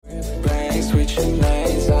Welcome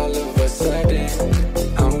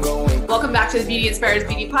back to the Beauty Inspires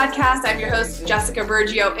Beauty podcast. I'm your host, Jessica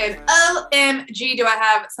Bergio, and OMG, do I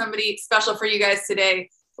have somebody special for you guys today.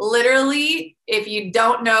 Literally, if you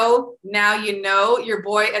don't know, now you know. Your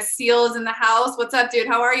boy Asil is in the house. What's up, dude?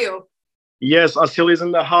 How are you? Yes, Asil is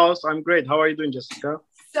in the house. I'm great. How are you doing, Jessica?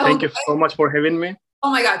 Thank you so much for having me. Oh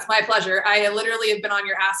my God, it's my pleasure. I literally have been on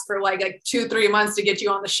your ass for like 2-3 months to get you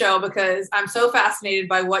on the show because I'm so fascinated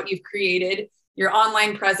by what you've created, your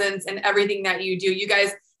online presence, and everything that you do. You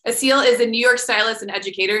guys, Asil is a New York stylist and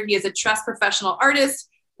educator. He is a trust professional artist.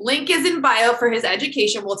 Link is in bio for his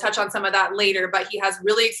education. We'll touch on some of that later, but he has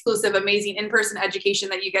really exclusive, amazing in-person education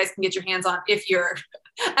that you guys can get your hands on if you're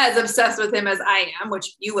as obsessed with him as I am,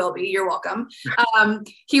 which you will be. You're welcome.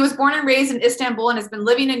 He was born and raised in Istanbul and has been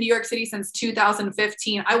living in New York City since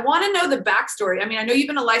 2015. I want to know the backstory. I mean, I know you've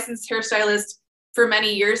been a licensed hairstylist for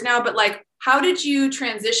many years now, but like, how did you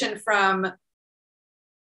transition from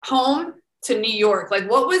home to New York? Like,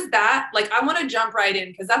 what was that? Like, I want to jump right in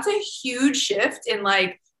because that's a huge shift in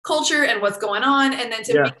like culture and what's going on. And then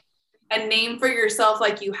to make a name for yourself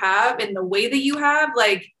like you have in the way that you have,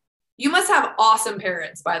 like, you must have awesome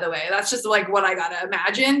parents, by the way. That's just like what I got to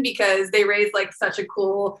imagine because they raised like such a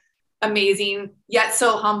cool, amazing, yet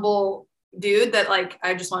so humble dude that like,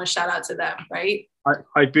 I just want to shout out to them. Right.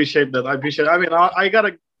 I appreciate that. I mean, I got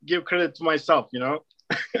to give credit to myself, you know.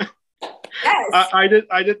 Yes. I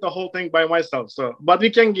did the whole thing by myself. So, but we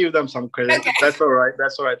can give them some credit. Okay. That's all right.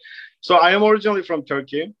 So I am originally from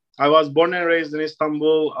Turkey. I was born and raised in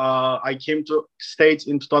Istanbul. I came to States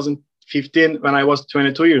in 2015 when I was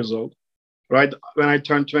 22 years old. Right when I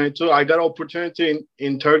turned 22, I got an opportunity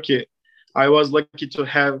in Turkey. I was lucky to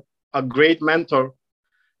have a great mentor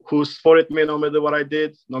who supported me no matter what I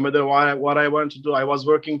did, no matter what I wanted to do. I was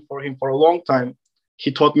working for him for a long time.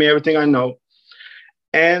 He taught me everything I know.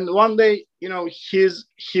 And one day, you know, his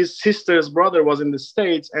sister's brother was in the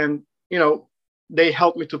States and, you know, they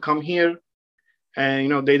helped me to come here and, you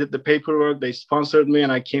know, they did the paperwork, they sponsored me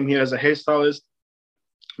and I came here as a hairstylist,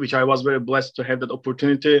 which I was very blessed to have that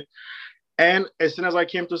opportunity. And as soon as I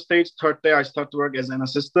came to States, third day, I started to work as an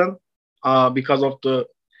assistant because of the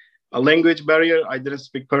language barrier. I didn't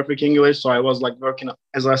speak perfect English. So I was like working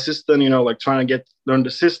as an assistant, you know, like trying to learn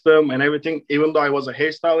the system and everything, even though I was a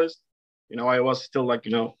hairstylist. You know, I was still like,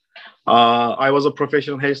 you know, I was a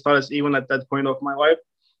professional hairstylist even at that point of my life.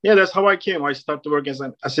 Yeah, that's how I came. I started to work as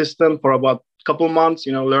an assistant for about a couple of months,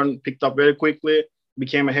 you know, picked up very quickly,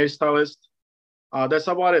 became a hairstylist. That's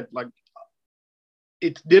about it. Like,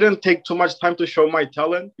 it didn't take too much time to show my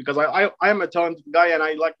talent because I am a talented guy and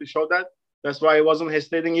I like to show that. That's why I wasn't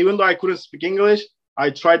hesitating. Even though I couldn't speak English,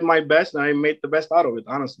 I tried my best and I made the best out of it,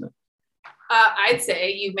 honestly. I'd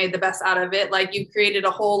say you made the best out of it. Like you created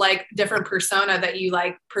a whole like different persona that you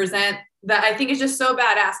like present that I think is just so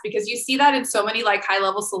badass because you see that in so many like high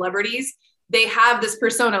level celebrities. They have this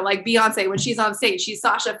persona like Beyonce when she's on stage, she's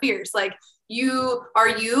Sasha Fierce. Like you are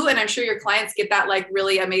you. And I'm sure your clients get that like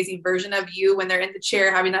really amazing version of you when they're in the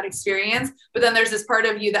chair having that experience. But then there's this part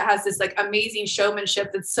of you that has this like amazing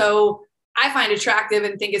showmanship that's so I find attractive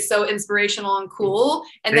and think is so inspirational and cool.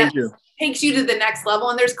 And Thank you. Takes you to the next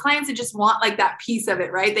level. And there's clients that just want like that piece of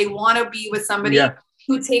it, right? They want to be with somebody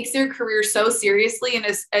who takes their career so seriously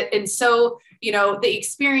and so, you know, the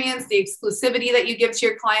experience, the exclusivity that you give to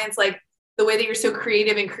your clients, like the way that you're so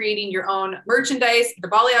creative in creating your own merchandise, the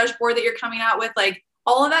balayage board that you're coming out with, like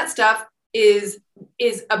all of that stuff is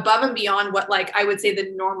above and beyond what like I would say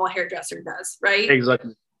the normal hairdresser does, right?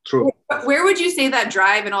 Exactly. True. Where would you say that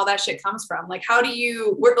drive and all that shit comes from? Like, how do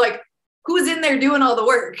you work? Like, who's in there doing all the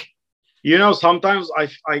work? You know, sometimes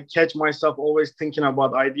I catch myself always thinking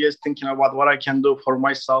about ideas, thinking about what I can do for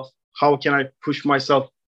myself. How can I push myself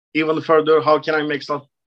even further? How can I make myself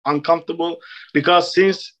uncomfortable? Because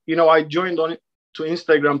since, you know, I joined on to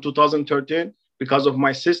Instagram 2013 because of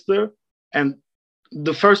my sister. And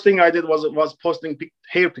the first thing I did was posting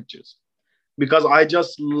hair pictures because I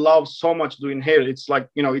just love so much doing hair. It's like,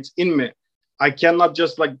 you know, it's in me. I cannot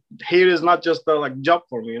just like, hair is not just a like job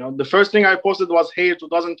for me. You know, the first thing I posted was hair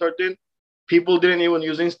 2013. People didn't even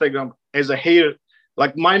use Instagram as a hair.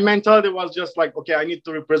 Like my mentality was just like, okay, I need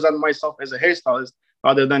to represent myself as a hairstylist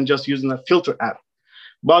rather than just using a filter app.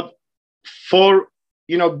 But for,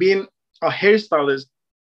 you know, being a hairstylist,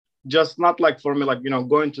 just not like for me, like, you know,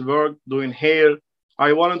 going to work, doing hair,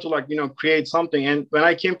 I wanted to like, you know, create something. And when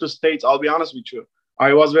I came to States, I'll be honest with you,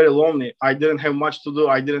 I was very lonely. I didn't have much to do.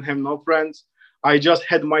 I didn't have no friends. I just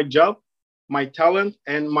had my job, my talent,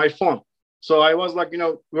 and my phone. So I was like, you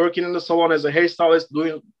know, working in the salon as a hairstylist,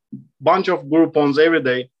 doing a bunch of Groupons every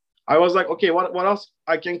day. I was like, okay, what else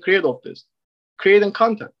I can create of this? Creating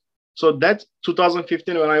content. So that's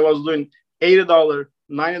 2015 when I was doing $80,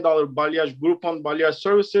 $90 balayage, Groupon balayage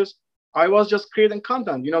services. I was just creating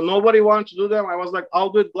content. You know, nobody wanted to do them. I was like, I'll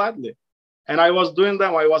do it gladly. And I was doing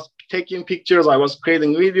them. I was taking pictures. I was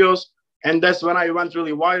creating videos. And that's when I went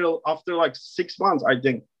really viral after like 6 months, I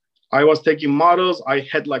think. I was taking models. I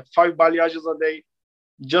had like 5 balayages a day.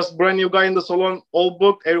 Just brand new guy in the salon, all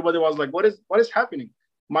booked. Everybody was like, what is happening?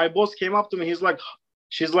 My boss came up to me.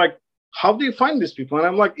 She's like, how do you find these people? And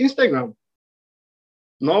I'm like, Instagram.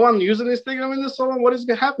 No one using Instagram in the salon. What is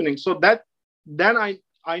happening? So then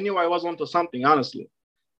I knew I was onto something, honestly,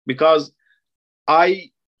 because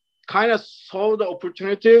I kind of saw the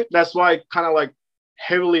opportunity. That's why I kind of like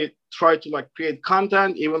heavily tried to like create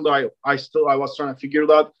content, even though I was trying to figure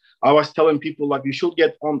it out. I was telling people like, you should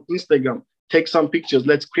get on Instagram, take some pictures,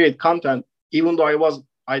 let's create content, even though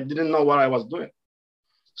I didn't know what I was doing.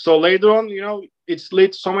 So later on, you know, it's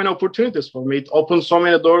led so many opportunities for me. It opened so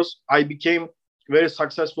many doors. I became very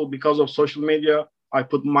successful because of social media. I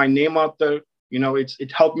put my name out there. You know,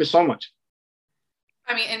 it helped me so much.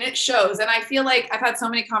 I mean, and it shows. And I feel like I've had so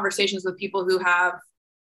many conversations with people who have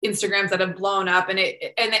Instagrams that have blown up, and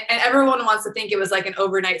everyone wants to think it was like an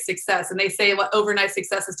overnight success. And they say what overnight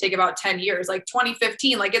successes take about 10 years, like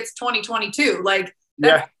 2015, like it's 2022. Like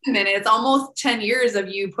that's a minute. It's almost 10 years of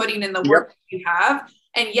you putting in the work that you have.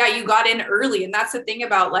 And yeah, you got in early. And that's the thing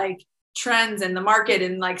about like trends and the market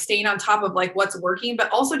and like staying on top of like what's working,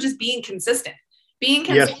 but also just being consistent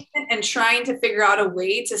and trying to figure out a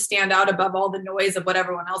way to stand out above all the noise of what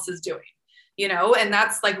everyone else is doing, you know, and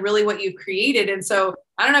that's like really what you've created. And so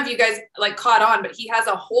I don't know if you guys like caught on, but he has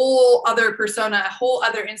a whole other persona, a whole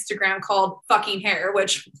other Instagram called Fucking Hair,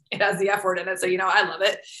 which it has the F word in it. So, you know, I love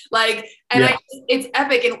it. Like, and it's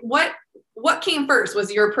epic. And what came first?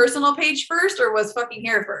 Was your personal page first or was Fucking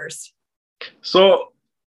Hair first? So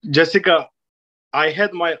Jessica, I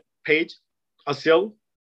had my page, Asil.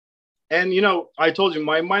 And, you know, I told you,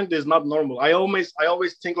 my mind is not normal. I always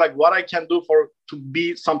think like what I can do to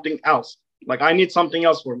be something else. Like I need something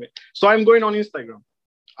else for me. So I'm going on Instagram.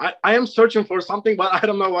 I am searching for something, but I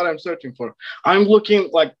don't know what I'm searching for. I'm looking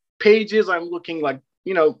like pages. I'm looking like,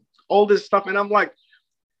 you know, all this stuff. And I'm like,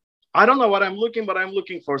 I don't know what I'm looking, but I'm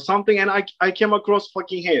looking for something. And I came across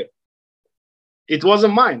Fucking Hair. It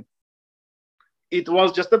wasn't mine. It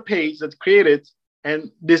was just a page that created,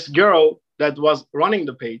 and this girl that was running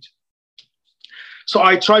the page. So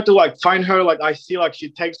I tried to like find her. Like I see like she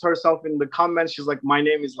tags herself in the comments. She's like, my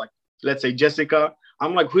name is like, let's say Jessica.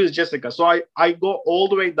 I'm like, who is Jessica? So I go all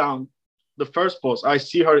the way down the first post. I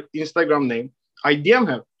see her Instagram name. I DM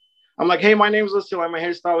her. I'm like, hey, my name is Asil. I'm a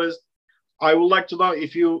hairstylist. I would like to know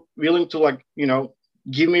if you're willing to like, you know,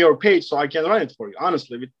 give me your page so I can run it for you,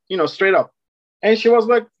 honestly, you know, straight up. And she was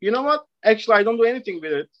like, you know what? Actually, I don't do anything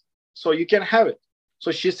with it. So you can have it. So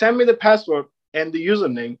she sent me the password and the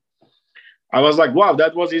username. I was like, wow,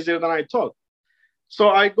 that was easier than I thought. So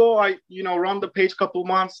I run the page couple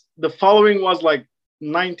months. The following was like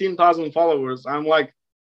 19,000 followers. I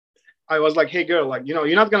was like, hey girl, like, you know,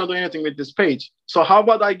 you're not going to do anything with this page. So how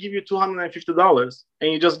about I give you $250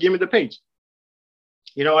 and you just give me the page?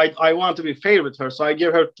 You know, I want to be fair with her. So I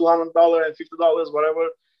gave her $200 and $50, whatever.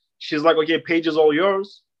 She's like, okay, page is all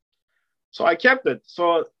yours. So I kept it.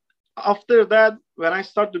 So after that, when I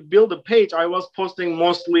started to build the page, I was posting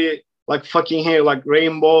mostly like Fucking Hair, like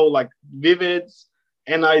rainbow, like vivids.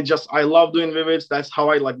 And I love doing vivids. That's how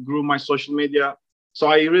I like grew my social media. So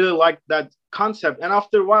I really liked that concept. And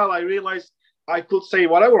after a while, I realized I could say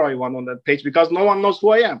whatever I want on that page because no one knows who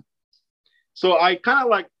I am. So I kind of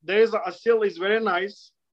like, Asil is very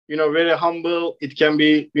nice, you know, very humble. It can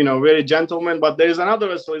be, you know, very gentleman, but there is another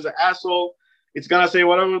Asil, is an asshole. It's going to say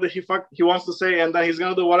whatever he wants to say, and then he's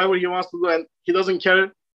going to do whatever he wants to do, and he doesn't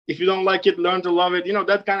care. If you don't like it, learn to love it, you know,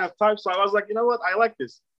 that kind of type. So I was like, you know what? I like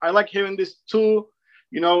this. I like having this two,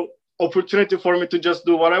 you know, opportunity for me to just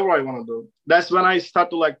do whatever I want to do. That's when I start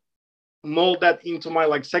to like mold that into my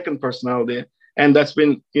like second personality. And that's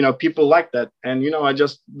been, you know, people like that. And, you know, I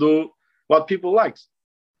just do what people like.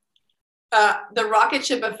 The rocket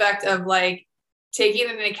ship effect of like taking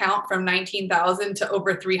an account from 19,000 to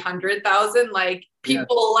over 300,000, like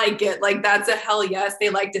people like it. Like that's a hell yes. They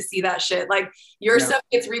like to see that shit. Like your stuff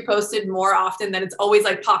gets reposted more often than it's always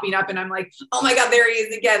like popping up. And I'm like, oh my God, there he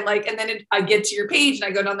is again. Like, and then I get to your page and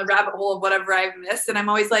I go down the rabbit hole of whatever I've missed. And I'm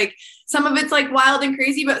always like, some of it's like wild and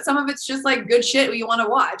crazy, but some of it's just like good shit you want to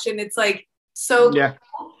watch. And it's like, so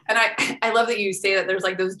cool. And I love that you say that there's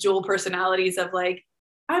like those dual personalities of like,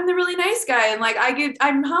 I'm the really nice guy and like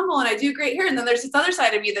I'm humble and I do great hair. And then there's this other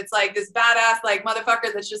side of you that's like this badass like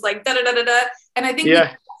motherfucker that's just like da da da da da. And I think we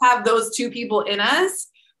have those two people in us,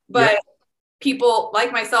 but people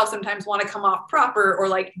like myself sometimes want to come off proper or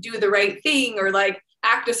like do the right thing or like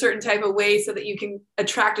act a certain type of way so that you can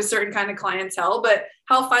attract a certain kind of clientele. But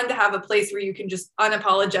how fun to have a place where you can just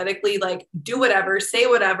unapologetically like do whatever, say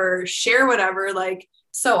whatever, share whatever. Like,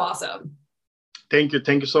 so awesome. Thank you.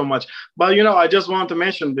 Thank you so much. But, I just want to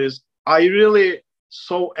mention this. I really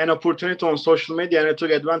saw an opportunity on social media and I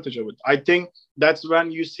took advantage of it. I think that's when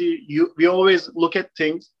we always look at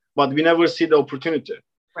things, but we never see the opportunity.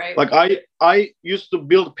 Right. Like I used to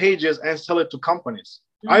build pages and sell it to companies.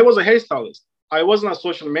 Mm-hmm. I was a hairstylist. I wasn't a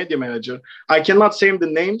social media manager. I cannot say the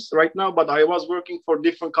names right now, but I was working for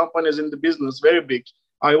different companies in the business, very big.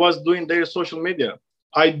 I was doing their social media.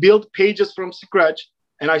 I built pages from scratch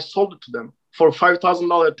and I sold it to them for $5,000,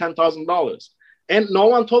 $10,000. And no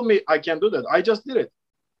one told me I can do that. I just did it.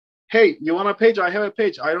 Hey, you want a page? I have a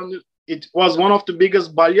page. It was one of the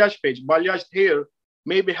biggest balayage page, balayage hair,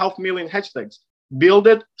 maybe 500,000 hashtags. Build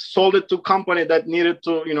it, sold it to company that needed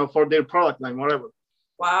to, for their product line, whatever.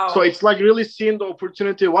 Wow. So it's like really seeing the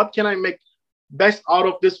opportunity. What can I make best out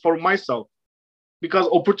of this for myself? Because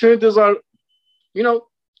opportunities are,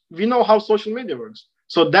 we know how social media works.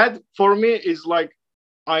 So that for me is like,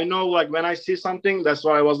 I know like when I see something, that's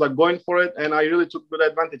why I was like going for it. And I really took good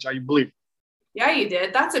advantage, I believe. Yeah, you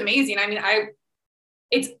did. That's amazing. I mean,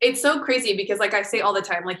 it's so crazy because like I say all the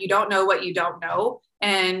time, like you don't know what you don't know.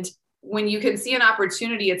 And when you can see an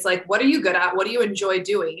opportunity, it's like, what are you good at? What do you enjoy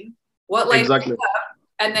doing? What lights exactly. you up?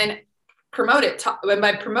 And then promote it. And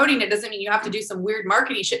by promoting it doesn't mean you have to do some weird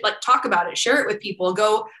marketing shit. Like talk about it, share it with people,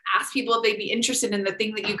 go ask people if they'd be interested in the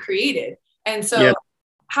thing that you created. And so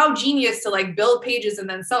how genius to like build pages and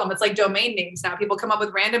then sell them. It's like domain names. Now people come up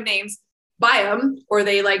with random names, buy them, or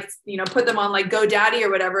they like, put them on like GoDaddy or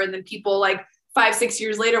whatever. And then people like 5-6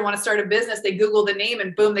 years later want to start a business. They Google the name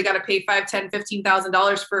and boom, they got to pay $5,000, $10,000,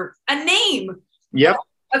 $15,000 for a name. Yep.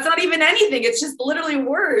 That's not even anything. It's just literally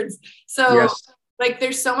words. So yes. Like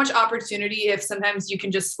there's so much opportunity if sometimes you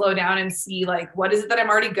can just slow down and see like, what is it that I'm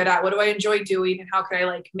already good at? What do I enjoy doing? And how can I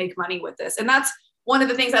like make money with this? And that's one of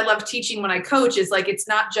the things I love teaching when I coach is like, it's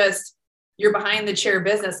not just your behind the chair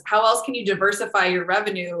business. How else can you diversify your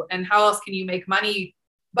revenue and how else can you make money,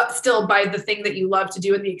 but still by the thing that you love to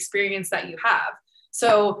do and the experience that you have?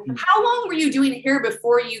 So how long were you doing hair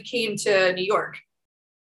before you came to New York?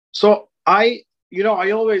 So I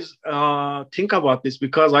always think about this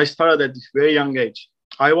because I started at a very young age.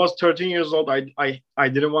 I was 13 years old. I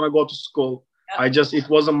didn't want to go to school. Yep. It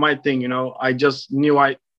wasn't my thing, I just knew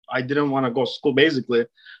I didn't want to go to school basically.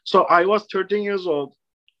 So I was 13 years old.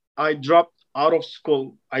 I dropped out of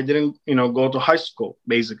school. I didn't, go to high school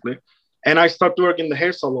basically. And I started to work in the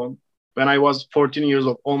hair salon when I was 14 years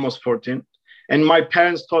old, almost 14. And my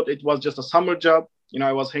parents thought it was just a summer job.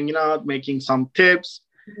 I was hanging out, making some tips.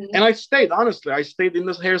 Mm-hmm. And I stayed in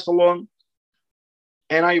this hair salon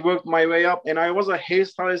and I worked my way up and I was a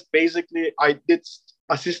hairstylist. Basically, I did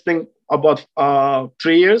assisting about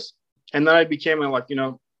 3 years. And then I became a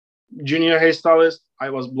junior hairstylist. I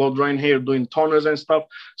was blow drying hair, doing toners and stuff.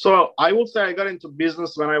 So I would say I got into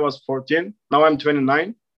business when I was 14. Now I'm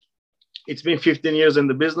 29. It's been 15 years in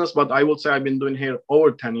the business, but I would say I've been doing hair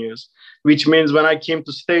over 10 years, which means when I came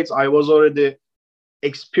to States, I was already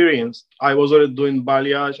experienced. I was already doing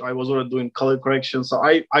balayage. I was already doing color correction. So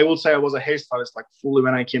I would say I was a hairstylist like fully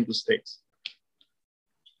when I came to States.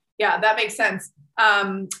 Yeah, that makes sense.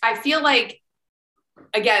 I feel like,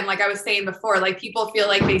 again, like I was saying before, like people feel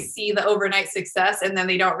like they see the overnight success and then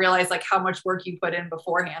they don't realize like how much work you put in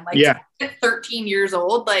beforehand. Like at 13 years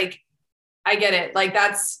old, like I get it. Like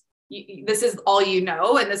this is all you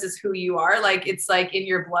know, and this is who you are. Like, it's like in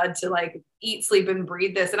your blood to like eat, sleep, and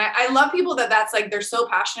breathe this. And I love people that's like, they're so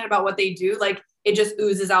passionate about what they do. Like it just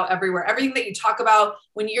oozes out everywhere. Everything that you talk about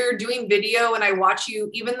when you're doing video and I watch you,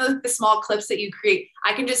 even the small clips that you create,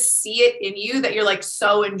 I can just see it in you that you're like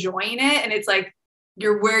so enjoying it. And it's like,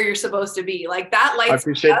 you're where you're supposed to be. Like that lights. I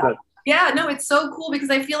appreciate that. Yeah, no, it's so cool because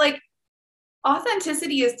I feel like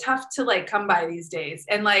authenticity is tough to like come by these days.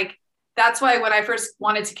 And like, that's why when I first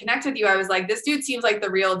wanted to connect with you, I was like, this dude seems like the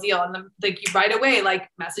real deal. And then like you right away, like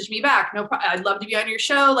message me back. No problem. I'd love to be on your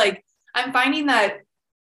show. Like I'm finding that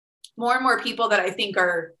more and more people that I think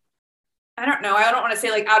are, I don't know, I don't want to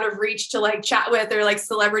say like out of reach to like chat with or like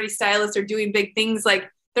celebrity stylists or doing big things. Like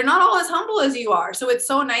they're not all as humble as you are. So it's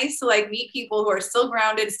so nice to like meet people who are still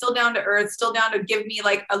grounded, still down to earth, still down to give me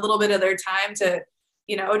like a little bit of their time to,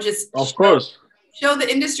 just show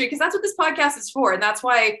the industry. Cause that's what this podcast is for. And that's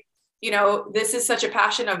why, this is such a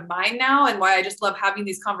passion of mine now and why I just love having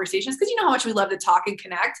these conversations because you know how much we love to talk and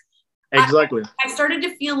connect. Exactly. I started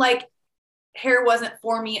to feel like hair wasn't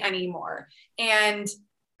for me anymore. And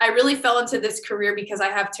I really fell into this career because I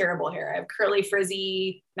have terrible hair. I have curly,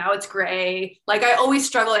 frizzy, now it's gray. Like I always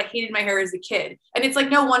struggled. I hated my hair as a kid. And it's like,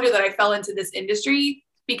 no wonder that I fell into this industry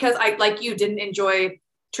because I, like you, didn't enjoy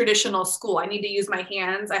traditional school. I need to use my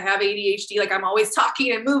hands. I have ADHD. Like I'm always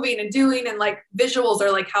talking and moving and doing, and like visuals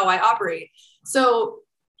are like how I operate. So,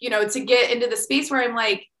 you know, to get into the space where I'm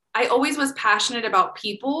like, I always was passionate about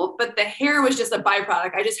people, but the hair was just a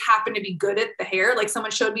byproduct. I just happened to be good at the hair. Like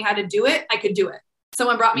someone showed me how to do it, I could do it.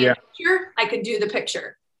 Someone brought me a picture, I could do the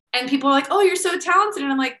picture. And people are like, oh, you're so talented.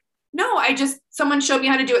 And I'm like, no, someone showed me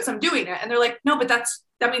how to do it. So I'm doing it. And they're like, no, but that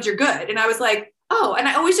means you're good. And I was like, oh, and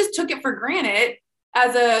I always just took it for granted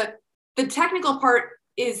the technical part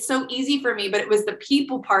is so easy for me, but it was the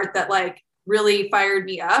people part that like really fired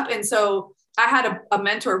me up. And so I had a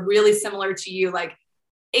mentor really similar to you, like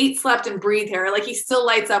ate, slept, and breathed hair. Like he still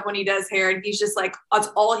lights up when he does hair, and he's just like, that's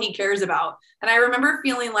all he cares about. And I remember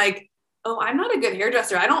feeling like, oh, I'm not a good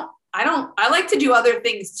hairdresser. I like to do other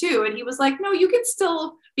things too. And he was like, no, you can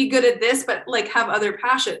still be good at this, but like have other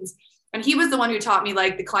passions. And he was the one who taught me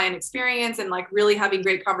like the client experience and like really having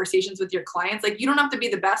great conversations with your clients. Like you don't have to be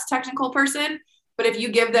the best technical person, but if you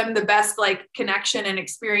give them the best like connection and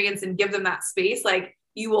experience and give them that space, like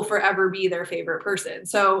you will forever be their favorite person.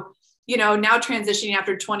 So, you know, now transitioning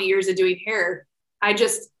after 20 years of doing hair, I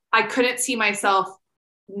couldn't see myself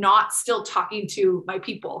not still talking to my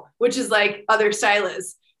people, which is like other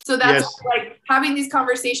stylists. So that's like having these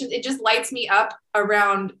conversations, it just lights me up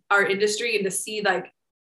around our industry, and to see like,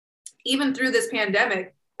 even through this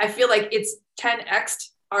pandemic, I feel like it's 10x'd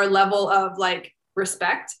our level of like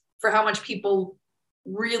respect for how much people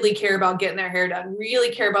really care about getting their hair done, really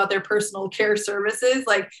care about their personal care services.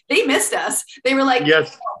 Like they missed us. They were like,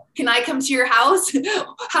 yes, can I come to your house?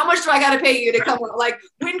 How much do I got to pay you to come? Like,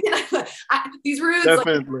 when can these rooms,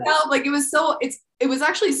 like it was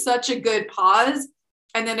actually such a good pause,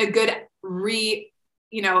 and then a good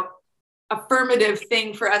affirmative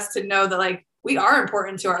thing for us to know that like, we are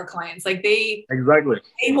important to our clients. Like they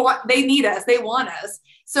need us, they want us.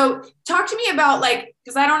 So talk to me about like,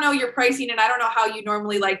 because I don't know your pricing and I don't know how you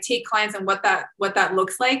normally like take clients and what that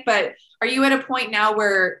looks like, but are you at a point now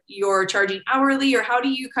where you're charging hourly, or how do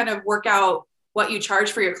you kind of work out what you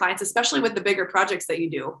charge for your clients, especially with the bigger projects that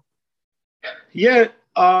you do? Yeah.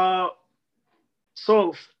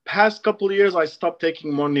 So past couple of years, I stopped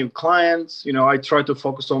taking more new clients. You know, I try to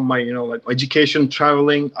focus on my, like education,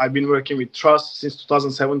 traveling. I've been working with Trust since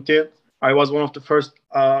 2017. I was one of the first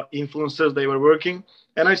influencers they were working,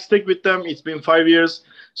 and I stick with them. It's been 5 years.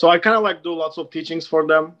 So I kind of like do lots of teachings for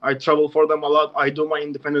them. I travel for them a lot. I do my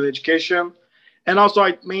independent education, and also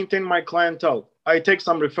I maintain my clientele. I take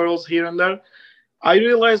some referrals here and there. I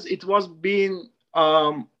realized it was being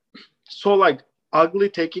so like ugly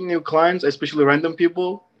taking new clients, especially random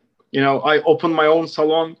people. You know, I opened my own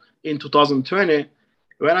salon in 2020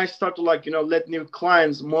 when I started to like, let new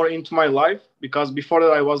clients more into my life, because before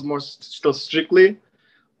that I was more still strictly.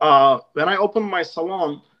 When I opened my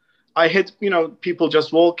salon, I had, people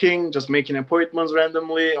just walking, just making appointments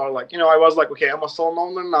randomly, or like, I was like, okay, I'm a salon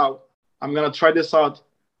owner now. I'm going to try this out.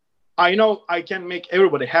 I know I can make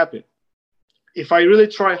everybody happy if I really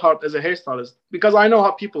try hard as a hairstylist, because I know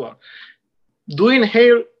how people are. Doing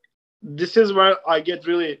hair, this is where I get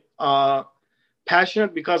really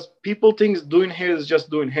passionate, because people think doing hair is just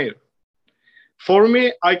doing hair. For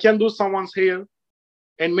me, I can do someone's hair,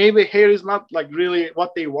 and maybe hair is not like really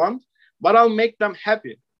what they want, but I'll make them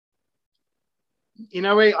happy. In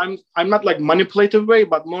a way, I'm not like manipulative way,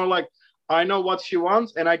 but more like I know what she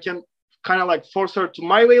wants, and I can kind of like force her to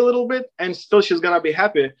my way a little bit, and still she's gonna be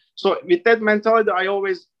happy. So with that mentality, I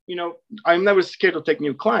always, I'm never scared to take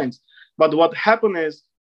new clients. But what happened is,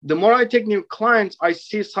 the more I take new clients, I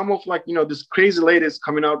see some of like, these crazy ladies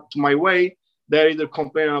coming out to my way. They're either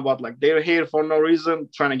complaining about like their hair for no reason,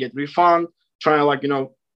 trying to get refund, trying to like,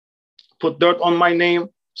 put dirt on my name.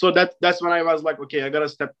 So that's when I was like, okay, I gotta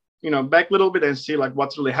step, back a little bit and see like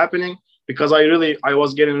what's really happening, because I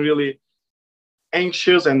was getting really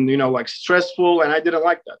anxious and, like stressful, and I didn't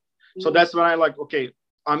like that. Mm-hmm. So that's when I like, okay,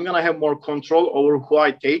 I'm gonna have more control over who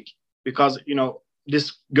I take, because,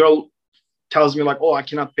 this girl tells me like, oh, I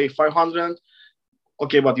cannot pay 500.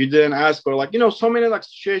 Okay, but you didn't ask, or like, so many like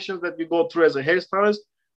situations that you go through as a hairstylist.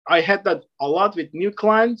 I had that a lot with new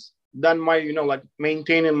clients than my, like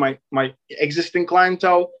maintaining my existing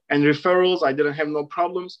clientele and referrals. I didn't have no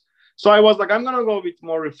problems. So I was like, I'm going to go with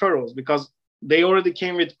more referrals, because they already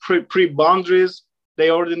came with pre-boundaries. They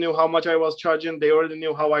already knew how much I was charging. They already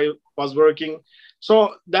knew how I was working.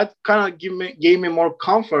 So that kind of gave me more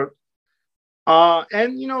comfort.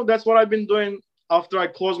 And, that's what I've been doing after I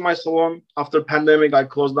closed my salon. After pandemic, I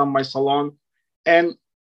closed down my salon. And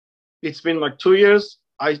it's been like 2 years.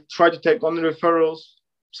 I try to take only referrals.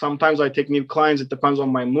 Sometimes I take new clients. It depends on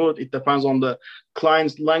my mood. It depends on the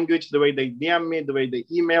client's language, the way they DM me, the way they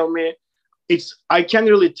email me. I can't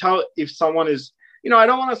really tell if someone is, I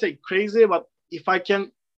don't want to say crazy, but if I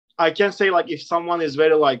can say like if someone is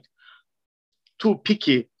very like too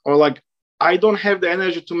picky, or like I don't have the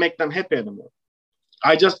energy to make them happy anymore.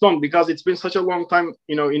 I just don't, because it's been such a long time,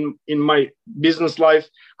 in my business life.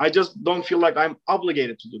 I just don't feel like I'm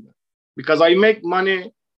obligated to do that, because I make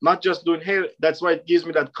money not just doing hair. That's why it gives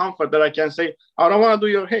me that comfort that I can say, I don't want to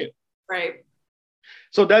do your hair. Right.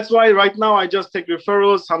 So that's why right now I just take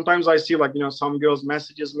referrals. Sometimes I see like, some girls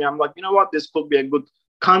messages me. I'm like, you know what, this could be a good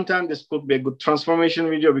content. This could be a good transformation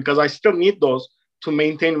video, because I still need those to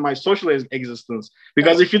maintain my social existence.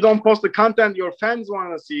 Because if you don't post the content your fans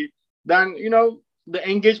want to see, then, the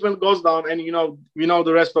engagement goes down, and, we know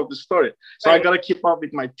the rest of the story. So I got to keep up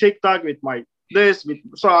with my TikTok, with my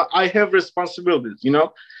so I have responsibilities,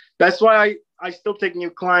 That's why I still take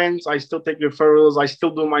new clients. I still take referrals. I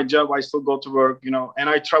still do my job. I still go to work, and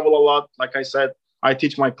I travel a lot. Like I said, I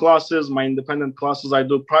teach my classes, my independent classes. I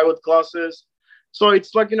do private classes. So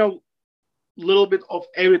it's like, little bit of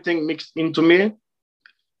everything mixed into me.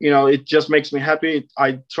 It just makes me happy.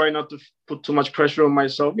 I try not to put too much pressure on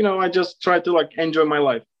myself. I just try to like enjoy my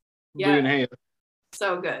life doing hair.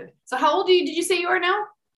 So good. So how old did you say you are now?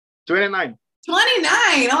 29.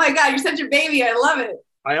 29. Oh my God, you're such a baby. I love it.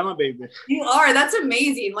 I am a baby. You are. That's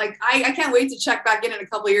amazing. Like I can't wait to check back in a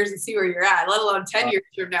couple of years and see where you're at, let alone 10 years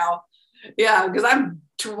from now. Yeah, because I'm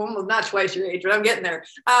almost not twice your age, but I'm getting there.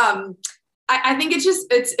 I think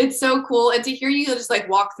it's so cool. And to hear you just like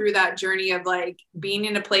walk through that journey of like being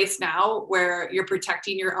in a place now where you're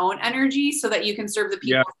protecting your own energy so that you can serve the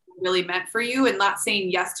people who are really meant for you, and not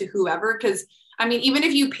saying yes to whoever. Because I mean, even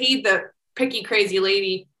if you paid the picky crazy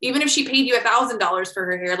lady, even if she paid you $1,000 for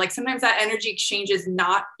her hair, like sometimes that energy exchange is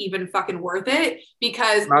not even fucking worth it,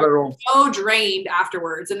 because you're so drained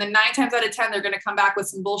afterwards. And then 9 times out of 10, they're going to come back with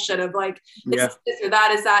some bullshit of like, this or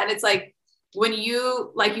that is that. And it's like, when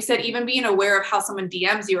you, like you said, even being aware of how someone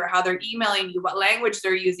DMs you or how they're emailing you, what language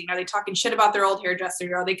they're using, are they talking shit about their old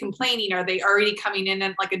hairdresser? Are they complaining? Are they already coming in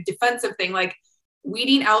and like a defensive thing? Like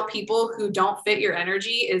weeding out people who don't fit your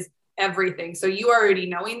energy is everything. So you already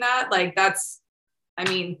knowing that, like that is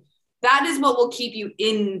what will keep you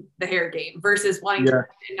in the hair game versus wanting to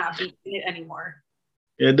not be in it anymore.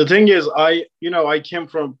 Yeah, the thing is, I came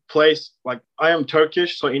from a place, like I am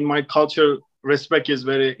Turkish, so in my culture, respect is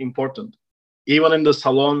very important. Even in the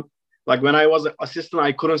salon, like when I was an assistant,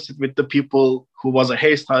 I couldn't sit with the people who was a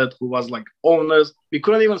hairstylist, who was like owners. We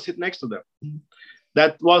couldn't even sit next to them.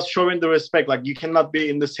 That was showing the respect. Like you cannot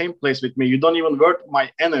be in the same place with me. You don't even worth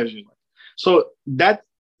my energy. So that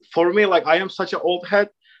for me, like I am such an old head.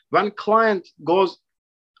 When client goes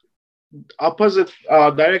opposite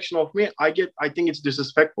direction of me, I think it's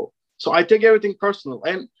disrespectful. So I take everything personal.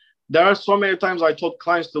 And there are so many times I told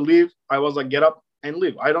clients to leave. I was like, get up and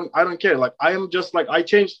leave. I don't care. Like I am just like, I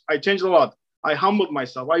changed a lot. I humbled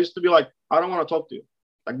myself. I used to be like, I don't want to talk to you.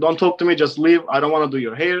 Like, don't talk to me, just leave. I don't want to do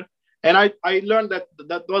your hair. And I learned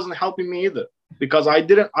that wasn't helping me either, because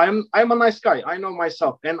I'm a nice guy. I know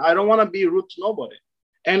myself, and I don't want to be rude to nobody.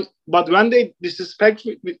 But when they disrespect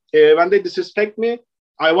me,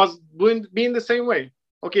 I was being the same way.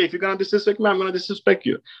 Okay, if you're gonna disrespect me, I'm gonna disrespect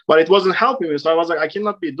you. But it wasn't helping me. So I was like, I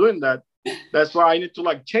cannot be doing that. That's why I need to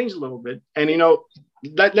like change a little bit. And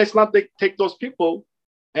let's not take those people,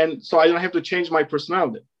 and so I don't have to change my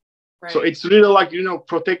personality. Right. So it's really like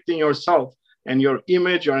protecting yourself and your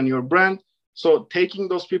image and your brand. So taking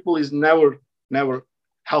those people is never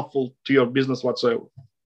helpful to your business whatsoever.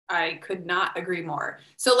 I could not agree more.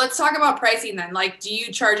 So let's talk about pricing then. Like, do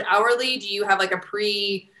you charge hourly? Do you have like a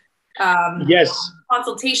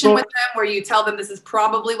consultation with them where you tell them this is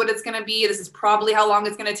probably what it's going to be, this is probably how long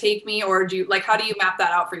it's going to take me, or how do you map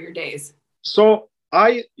that out for your days? So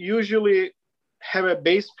I usually have a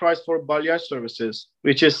base price for balayage services,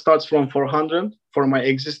 which starts from $400 for my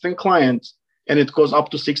existing clients, and it goes up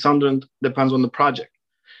to $600, depends on the project.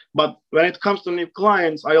 But when it comes to new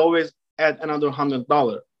clients, I always add another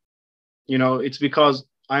 $100. It's because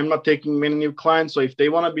I'm not taking many new clients. So if they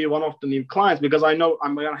want to be one of the new clients, because I know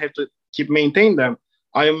I'm going to have to keep maintaining them,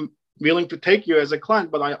 I am willing to take you as a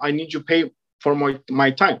client, but I need you to pay for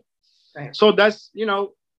my time. Right. So that's,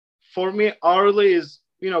 for me, hourly is,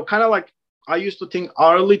 kind of like I used to think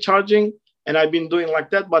hourly charging, and I've been doing like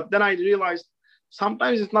that. But then I realized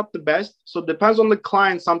sometimes it's not the best. So it depends on the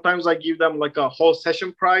client. Sometimes I give them like a whole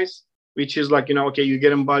session price, which is like, okay, you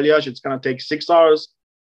get in balayage, it's going to take 6 hours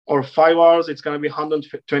or 5 hours. It's going to be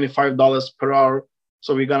 $125 per hour.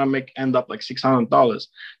 So we're gonna end up like $600.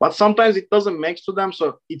 But sometimes it doesn't make to them.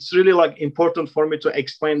 So it's really like important for me to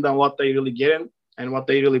explain them what they really getting and what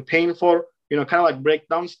they really paying for. Kind of like break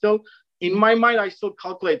down still. In my mind, I still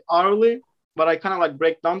calculate hourly, but I kind of like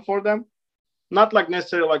break down for them. Not like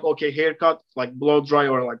necessarily like, okay, haircut, like blow dry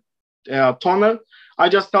or like toner. I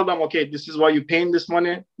just tell them, okay, this is why you're paying this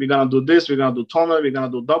money. We're going to do this. We're going to do toner. We're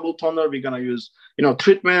going to do double toner. We're going to use,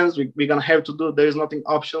 treatments. We're going to have to do, there is nothing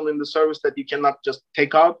optional in the service that you cannot just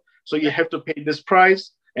take out. So you have to pay this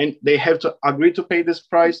price and they have to agree to pay this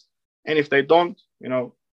price. And if they don't,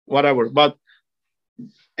 whatever. But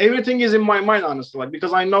everything is in my mind, honestly, like,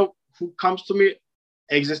 because I know who comes to me,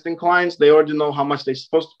 existing clients, they already know how much they're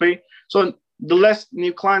supposed to pay. So the less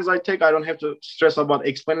new clients I take, I don't have to stress about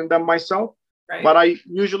explaining them myself. Right. But I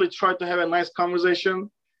usually try to have a nice conversation.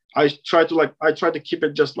 I try to keep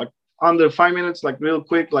it just like under 5 minutes, like real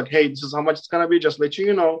quick, like, hey, this is how much it's gonna be, just let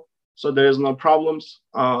you know. So there is no problems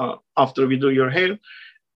after we do your hair.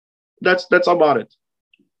 That's about it.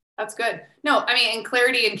 That's good. No, I mean, and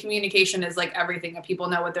clarity and communication is like everything, that people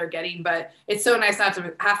know what they're getting, but it's so nice not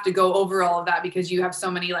to have to go over all of that, because you have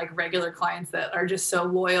so many like regular clients that are just so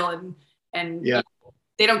loyal and yeah,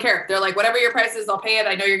 they don't care. They're like, whatever your price is, I'll pay it.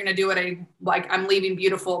 I know you're going to do what I'm leaving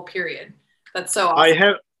beautiful, period. That's so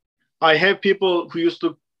awesome. I have people who used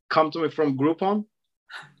to come to me from Groupon.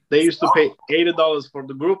 They used to pay $80 for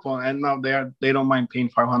the Groupon, and now they don't mind paying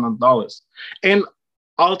 $500. And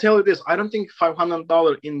I'll tell you this, I don't think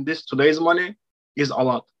 $500 in today's money is a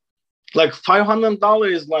lot. Like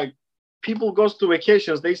 $500 is like, people goes to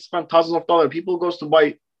vacations, they spend thousands of dollars. People goes to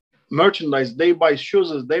buy merchandise, they buy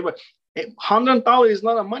shoes, $100 is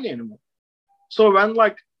not a money anymore. So when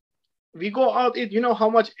like we go out, how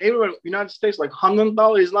much everywhere United States, like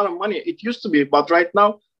 $100 is not a money. It used to be, but right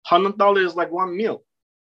now $100 is like one meal.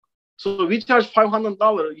 So we charge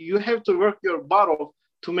 $500. You have to work your butt off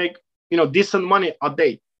to make decent money a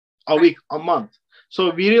day, a week, a month. So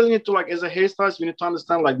we really need to, like, as a hairstylist, we need to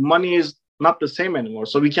understand like money is not the same anymore.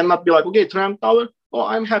 So we cannot be like, okay, $300, oh,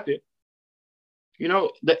 I'm happy.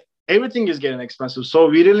 Everything is getting expensive. So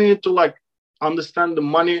we really need to like understand the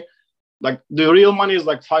money. Like the real money is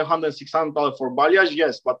like $500, $600 for balayage,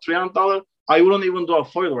 yes, but $300, I wouldn't even do a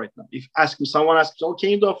foil right now. If someone asks, oh, can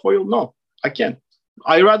you do a foil? No, I can't.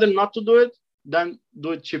 I'd rather not to do it than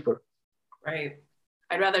do it cheaper. Right.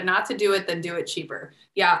 I'd rather not to do it than do it cheaper.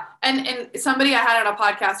 Yeah. And somebody I had on a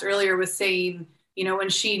podcast earlier was saying, when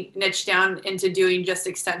she niched down into doing just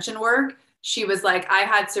extension work, she was like, I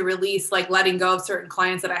had to release like letting go of certain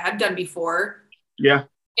clients that I had done before. Yeah.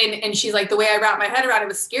 And she's like, the way I wrapped my head around it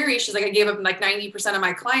was scary. She's like, I gave up like 90% of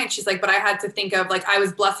my clients. She's like, but I had to think of like, I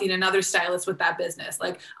was blessing another stylist with that business.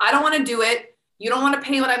 Like, I don't want to do it. You don't want to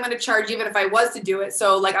pay what I'm going to charge, even if I was to do it.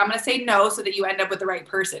 So like, I'm going to say no so that you end up with the right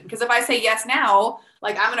person. Because if I say yes now,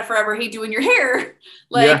 like, I'm going to forever hate doing your hair.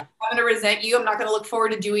 Like, yeah. I'm going to resent you. I'm not going to look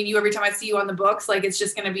forward to doing you every time I see you on the books. Like, it's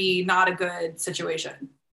just going to be not a good situation.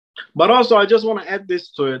 But also, I just want to add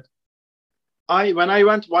this to it. When I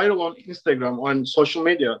went viral on Instagram, on social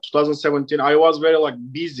media, 2017, I was very like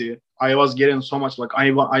busy. I was getting so much like,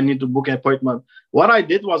 I need to book an appointment. What I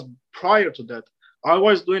did was, prior to that, I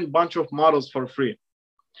was doing a bunch of models for free.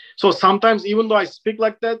 So sometimes, even though I speak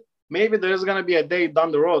like that, maybe there's going to be a day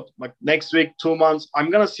down the road, like next week, 2 months,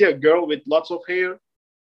 I'm going to see a girl with lots of hair,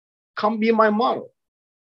 come be my model,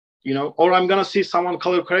 or I'm going to see someone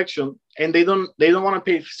color correction and they don't want to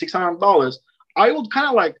pay $600. I would kind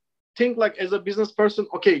of like think like, as a business person,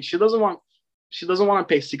 okay, she doesn't want to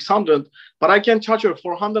pay $600, but I can charge her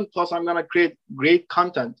 $400, plus I'm going to create great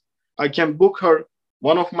content. I can book her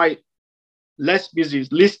one of my least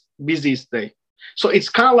busiest day. So it's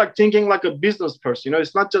kind of like thinking like a business person.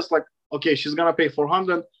 It's not just like, okay, she's gonna pay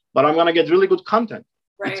 $400, but I'm gonna get really good content.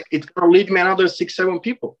 Right. It's gonna lead me another 6-7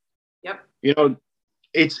 people. Yep.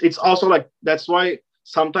 It's also like, that's why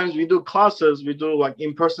sometimes we do classes, we do like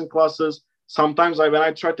in-person classes. Sometimes when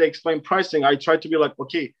I try to explain pricing, I try to be like,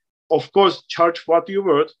 okay, of course, charge what you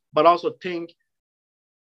worth, but also think,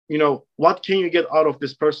 what can you get out of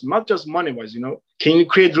this person? Not just money-wise, Can you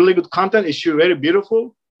create really good content? Is she very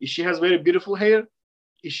beautiful? If she has very beautiful hair?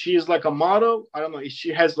 If she is like a model? I don't know. If she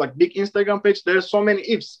has like big Instagram page? There's so many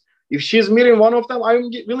ifs. If she's meeting one of them,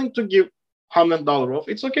 I'm willing to give $100 off.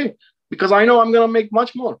 It's okay. Because I know I'm going to make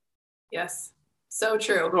much more. Yes. So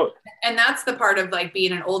true. And that's the part of like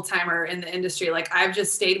being an old timer in the industry. Like, I've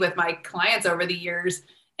just stayed with my clients over the years,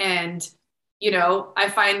 and, I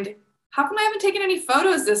find, how come I haven't taken any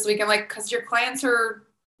photos this week? I'm like, because your clients are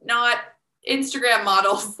not Instagram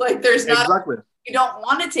models. Like, there's not, exactly. You don't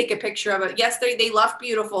want to take a picture of it. Yes, they look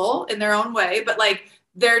beautiful in their own way, but like,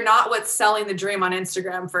 they're not what's selling the dream on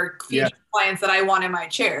Instagram for future clients that I want in my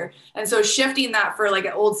chair. And so shifting that for like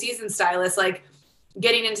an old season stylist, like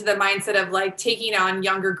getting into the mindset of like taking on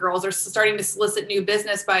younger girls or starting to solicit new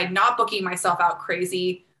business by not booking myself out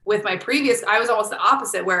crazy with my previous, I was almost the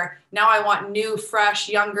opposite, where now I want new, fresh,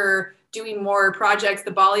 younger, doing more projects,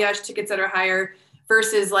 the balayage tickets that are higher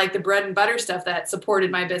versus like the bread and butter stuff that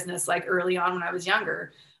supported my business like early on when I was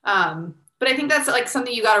younger. But I think that's like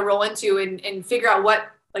something you got to roll into and figure out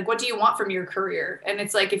what do you want from your career? And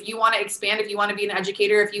it's like, if you want to expand, if you want to be an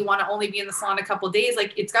educator, if you want to only be in the salon a couple of days,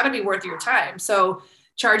 like it's got to be worth your time. So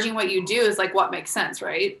charging what you do is like what makes sense,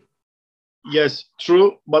 right? Yes,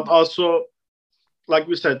 true. But also, like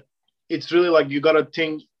we said, it's really like you got to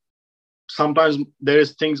think sometimes there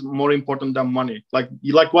is things more important than money.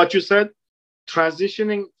 Like what you said,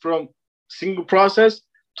 transitioning from single process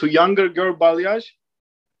to younger girl balayage,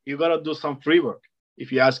 you got to do some free work,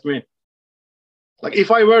 if you ask me. Like if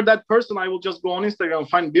I were that person, I will just go on Instagram,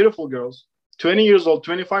 find beautiful girls, 20 years old,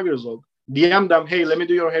 25 years old, DM them, hey, let me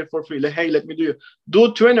do your hair for free. Hey, let me do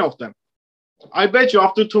 20 of them. I bet you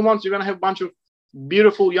after 2 months, you're going to have a bunch of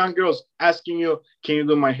beautiful young girls asking you, can you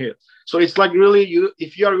do my hair? So it's like really,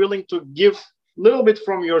 if you are willing to give a little bit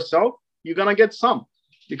from yourself, you're going to get some.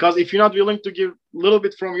 Because if you're not willing to give a little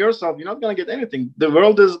bit from yourself, you're not going to get anything. The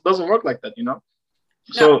world doesn't work like that, you know?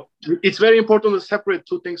 So it's very important to separate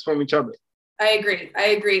two things from each other. I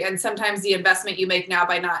agree. And sometimes the investment you make now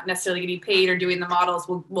by not necessarily getting paid or doing the models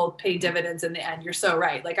will pay dividends in the end. You're so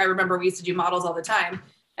right. Like I remember we used to do models all the time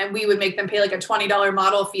and we would make them pay like a $20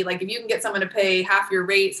 model fee. Like if you can get someone to pay half your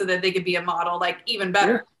rate so that they could be a model, like even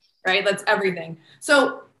better, right? That's everything.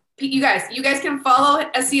 So you guys can follow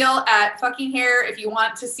Asil at Fucking Hair if you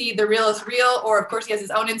want to see the realest real, or of course he has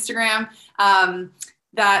his own Instagram.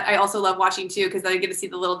 That I also love watching too, because I get to see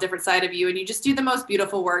the little different side of you, and you just do the most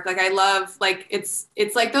beautiful work. Like I love, like it's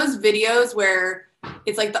like those videos where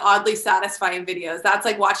it's like the oddly satisfying videos. That's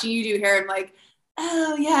like watching you do hair and like,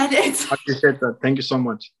 oh yeah, it's. I appreciate that. Thank you so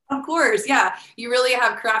much. Of course, yeah. You really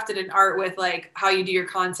have crafted an art with like how you do your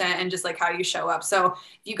content and just like how you show up. So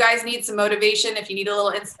if you guys need some motivation, if you need a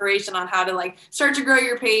little inspiration on how to like start to grow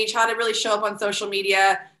your page, how to really show up on social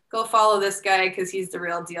media, go follow this guy because he's the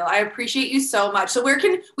real deal. I appreciate you so much. So where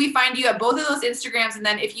can we find you at both of those Instagrams? And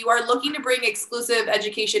then if you are looking to bring exclusive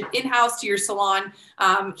education in-house to your salon,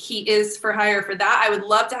 he is for hire for that. I would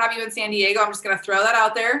love to have you in San Diego. I'm just going to throw that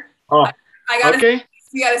out there. Oh, we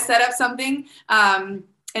got to set up something. And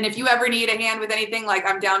if you ever need a hand with anything, like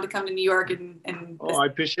I'm down to come to New York and I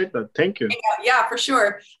appreciate that. Thank you. Yeah, for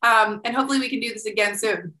sure. And hopefully we can do this again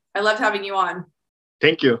soon. I loved having you on.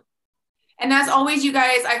 Thank you. And as always, you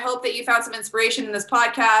guys, I hope that you found some inspiration in this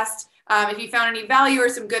podcast. If you found any value or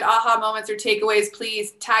some good aha moments or takeaways,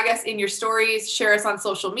 please tag us in your stories, share us on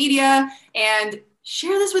social media, and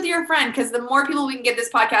share this with your friend, because the more people we can get this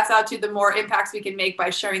podcast out to, the more impacts we can make by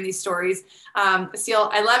sharing these stories. Asil,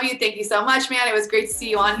 I love you. Thank you so much, man. It was great to see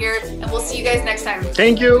you on here, and we'll see you guys next time.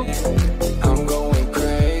 Thank you.